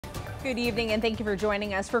Good evening and thank you for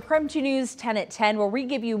joining us for KREM 2 News 10 at 10, where we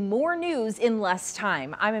give you more news in less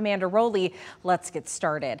time. I'm Amanda Rowley. Let's get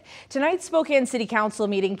started. Tonight's Spokane City Council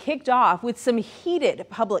meeting kicked off with some heated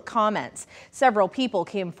public comments. Several people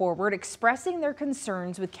came forward expressing their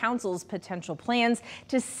concerns with council's potential plans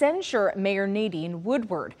to censure Mayor Nadine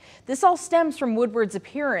Woodward. This all stems from Woodward's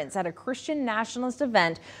appearance at a Christian nationalist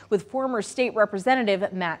event with former state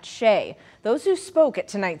representative Matt Shea. Those who spoke at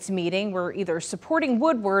tonight's meeting were either supporting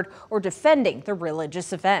Woodward or defending the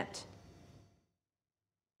religious event.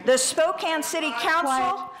 The Spokane City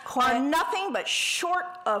Council are nothing but short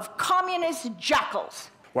of communist jackals.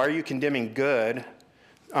 Why are you condemning good?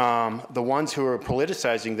 The ones who are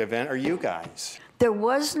politicizing the event are you guys. There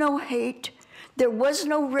was no hate. There was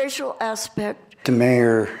no racial aspect. The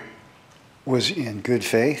mayor was in good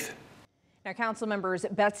faith. Now, council members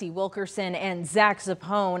Betsy Wilkerson and Zach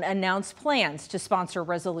Zappone announced plans to sponsor a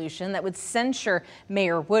resolution that would censure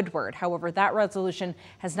Mayor Woodward. However, that resolution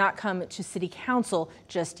has not come to city council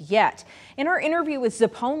just yet. In our interview with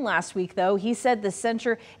Zappone last week, though, he said the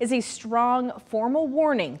censure is a strong formal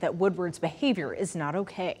warning that Woodward's behavior is not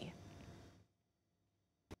okay.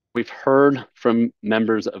 We've heard from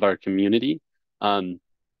members of our community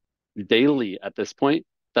daily at this point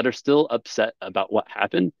that are still upset about what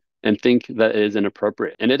happened and think that it is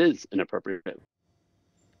inappropriate, and it is inappropriate.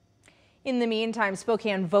 In the meantime,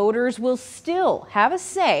 Spokane voters will still have a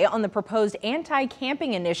say on the proposed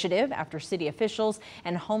anti-camping initiative after city officials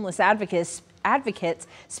and homeless advocates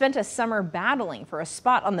spent a summer battling for a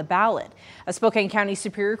spot on the ballot. A Spokane County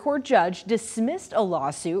Superior Court judge dismissed a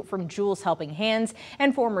lawsuit from Jules Helping Hands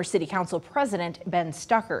and former City Council President Ben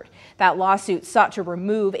Stuckert. That lawsuit sought to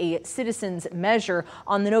remove a citizens' measure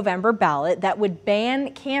on the November ballot that would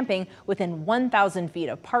ban camping within 1,000 feet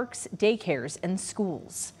of parks, daycares, and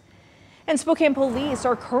schools. And Spokane police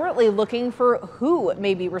are currently looking for who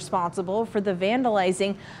may be responsible for the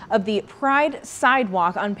vandalizing of the Pride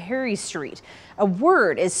sidewalk on Perry Street. A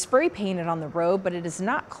word is spray painted on the road, but it is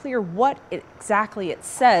not clear what exactly it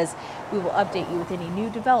says. We will update you with any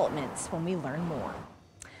new developments when we learn more.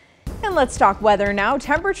 And let's talk weather now.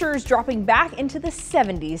 Temperatures dropping back into the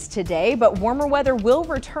 70s today, but warmer weather will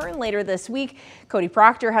return later this week. Cody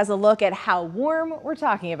Proctor has a look at how warm we're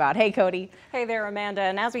talking about. Hey, Cody. Hey there, Amanda.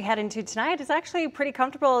 And as we head into tonight, it's actually pretty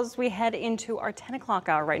comfortable as we head into our 10 o'clock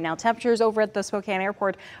hour right now. Temperatures over at the Spokane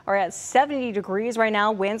Airport are at 70 degrees right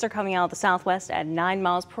now. Winds are coming out of the southwest at 9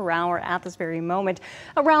 miles per hour at this very moment.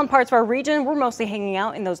 Around parts of our region, we're mostly hanging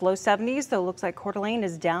out in those low 70s, though it looks like Coeur d'Alene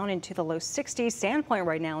is down into the low 60s. Sandpoint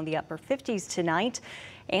right now in the upper 50s tonight.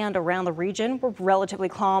 And around the region, we're relatively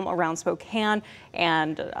calm around Spokane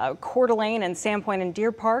and Coeur d'Alene and Sandpoint and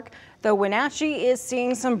Deer Park. Though Wenatchee is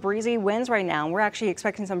seeing some breezy winds right now. We're actually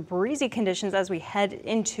expecting some breezy conditions as we head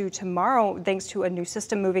into tomorrow, thanks to a new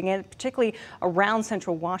system moving in, particularly around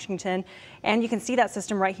central Washington. And you can see that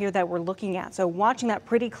system right here that we're looking at. So watching that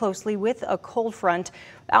pretty closely with a cold front.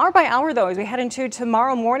 Hour by hour, though, as we head into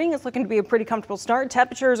tomorrow morning, it's looking to be a pretty comfortable start.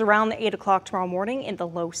 Temperatures around 8 o'clock tomorrow morning in the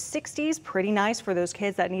low 60s. Pretty nice for those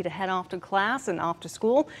kids that need to head off to class and off to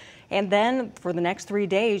school. And then for the next 3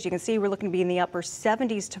 days, you can see we're looking to be in the upper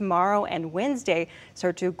 70s tomorrow and Wednesday.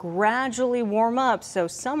 Start to gradually warm up. So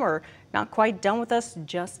summer not quite done with us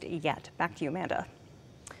just yet. Back to you, Amanda.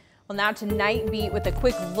 Well, now tonight beat with a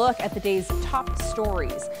quick look at the day's top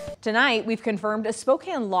stories. Tonight, we've confirmed a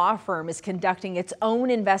Spokane law firm is conducting its own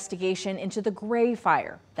investigation into the Gray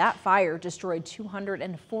Fire. That fire destroyed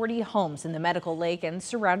 240 homes in the Medical Lake and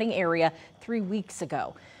surrounding area 3 weeks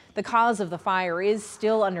ago. The cause of the fire is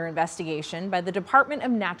still under investigation by the Department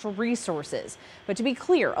of Natural Resources. But to be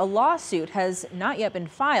clear, a lawsuit has not yet been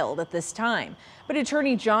filed at this time. But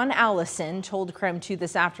attorney John Allison told KREM 2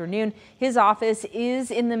 this afternoon his office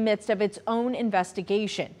is in the midst of its own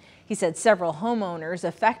investigation. He said several homeowners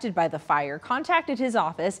affected by the fire contacted his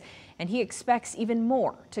office, and he expects even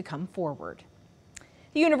more to come forward.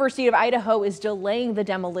 The University of Idaho is delaying the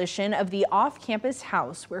demolition of the off-campus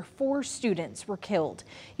house where 4 students were killed.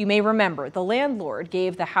 You may remember the landlord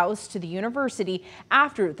gave the house to the university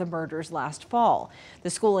after the murders last fall. The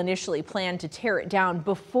school initially planned to tear it down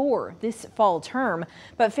before this fall term,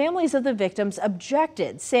 but families of the victims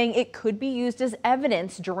objected, saying it could be used as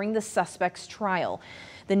evidence during the suspect's trial.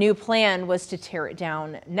 The new plan was to tear it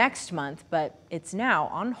down next month, but it's now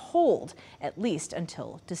on hold, at least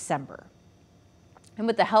until December. And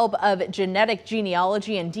with the help of genetic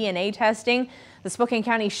genealogy and DNA testing, the Spokane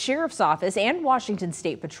County Sheriff's Office and Washington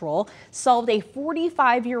State Patrol solved a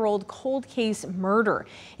 45-year-old cold case murder.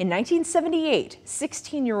 In 1978,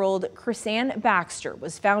 16-year-old Chrisanne Baxter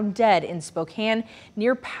was found dead in Spokane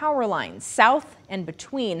near power lines south and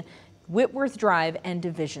between Whitworth Drive and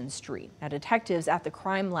Division Street. Now, detectives at the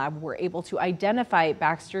crime lab were able to identify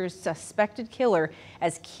Baxter's suspected killer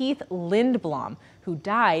as Keith Lindblom, who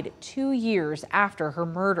died 2 years after her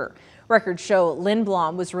murder. Records show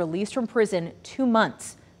Lindblom was released from prison 2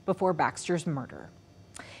 months before Baxter's murder.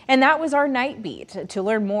 And that was our Night Beat. To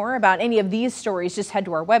learn more about any of these stories, just head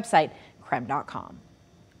to our website, KREM.com.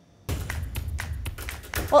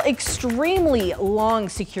 Well, extremely long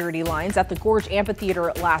security lines at the Gorge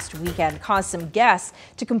Amphitheater last weekend caused some guests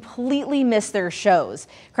to completely miss their shows.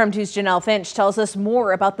 KREM 2's Janelle Finch tells us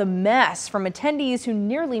more about the mess from attendees who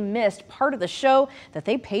nearly missed part of the show that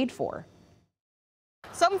they paid for.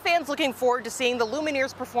 Some fans looking forward to seeing the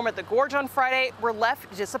Lumineers perform at the Gorge on Friday were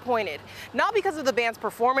left disappointed. Not because of the band's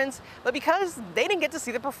performance, but because they didn't get to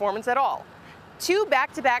see the performance at all. 2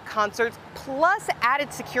 back-to-back concerts plus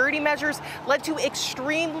added security measures led to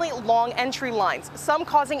extremely long entry lines, some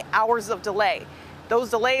causing hours of delay. Those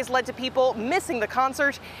delays led to people missing the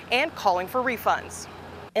concert and calling for refunds.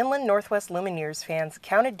 Inland Northwest Lumineers fans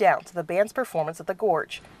counted down to the band's performance at the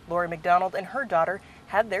Gorge. Lori McDonald and her daughter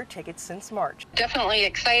had their tickets since March. Definitely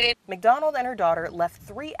excited. McDonald and her daughter left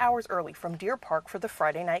 3 hours early from Deer Park for the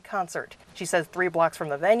Friday night concert. She says 3 blocks from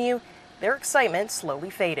the venue, their excitement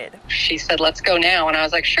slowly faded. She said, "Let's go now." And I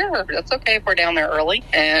was like, sure, that's okay if we're down there early.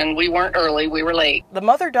 And we weren't early, we were late. The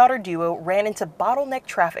mother-daughter duo ran into bottleneck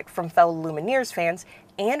traffic from fellow Lumineers fans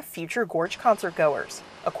and future Gorge concert goers.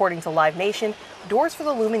 According to Live Nation, doors for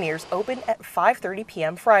the Lumineers opened at 5:30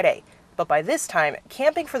 p.m. Friday. But by this time,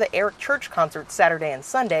 camping for the Eric Church concert Saturday and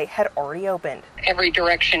Sunday had already opened. Every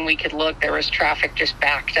direction we could look, there was traffic just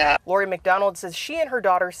backed up. Lori McDonald says she and her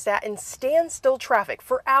daughter sat in standstill traffic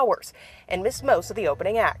for hours and missed most of the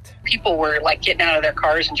opening act. People were like getting out of their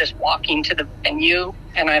cars and just walking to the venue.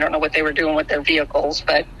 And I don't know what they were doing with their vehicles,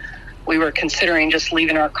 but we were considering just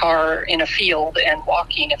leaving our car in a field and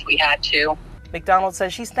walking if we had to. McDonald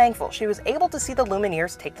says she's thankful she was able to see the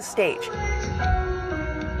Lumineers take the stage.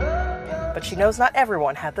 But she knows not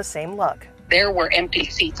everyone had the same luck. There were empty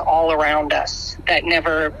seats all around us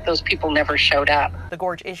those people never showed up. The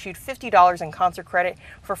Gorge issued $50 in concert credit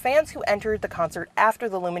for fans who entered the concert after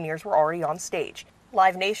the Lumineers were already on stage.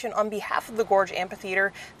 Live Nation, on behalf of the Gorge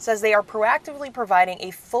Amphitheater, says they are proactively providing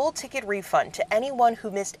a full ticket refund to anyone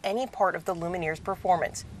who missed any part of the Lumineers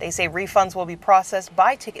performance. They say refunds will be processed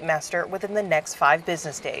by Ticketmaster within the next 5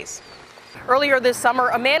 business days. Earlier this summer,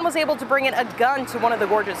 a man was able to bring in a gun to one of the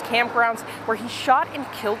Gorge's campgrounds where he shot and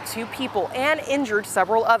killed 2 people and injured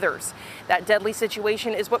several others. That deadly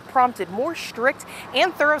situation is what prompted more strict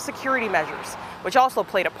and thorough security measures, which also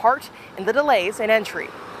played a part in the delays in entry.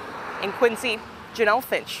 In Quincy, Janelle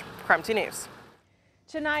Finch, KREM 2 News.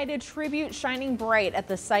 Tonight, a tribute shining bright at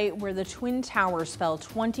the site where the Twin Towers fell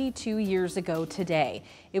 22 years ago today.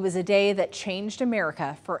 It was a day that changed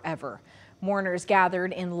America forever. Mourners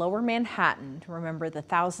gathered in Lower Manhattan to remember the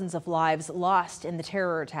thousands of lives lost in the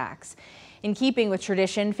terror attacks. In keeping with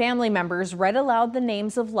tradition, family members read aloud the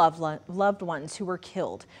names of loved ones who were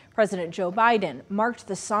killed. President Joe Biden marked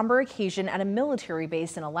the somber occasion at a military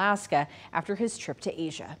base in Alaska after his trip to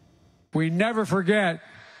Asia. We never forget.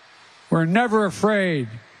 We're never afraid.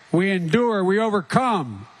 We endure. We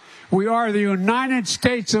overcome. We are the United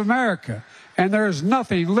States of America. And there is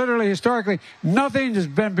nothing, literally, historically, nothing has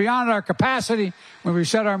been beyond our capacity when we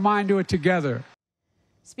set our mind to it together.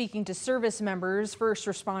 Speaking to service members, first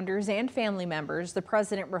responders, and family members, the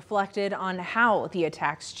president reflected on how the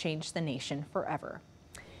attacks changed the nation forever.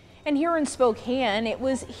 And here in Spokane, it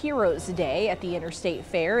was Heroes Day at the Interstate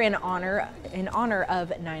Fair in honor of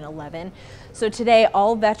 9/11. So today,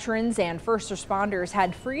 all veterans and first responders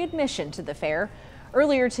had free admission to the fair.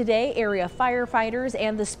 Earlier today, area firefighters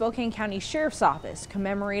and the Spokane County Sheriff's Office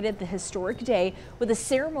commemorated the historic day with a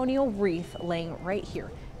ceremonial wreath laying right here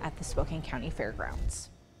at the Spokane County Fairgrounds.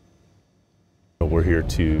 We're here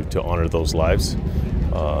to honor those lives,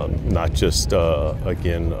 not just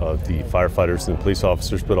again of the firefighters and police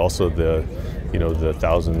officers, but also the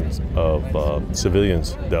thousands of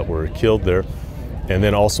civilians that were killed there, and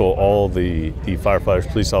then also all the firefighters,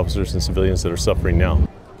 police officers, and civilians that are suffering now.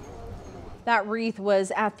 That wreath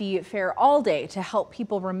was at the fair all day to help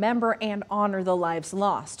people remember and honor the lives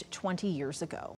lost 20 years ago.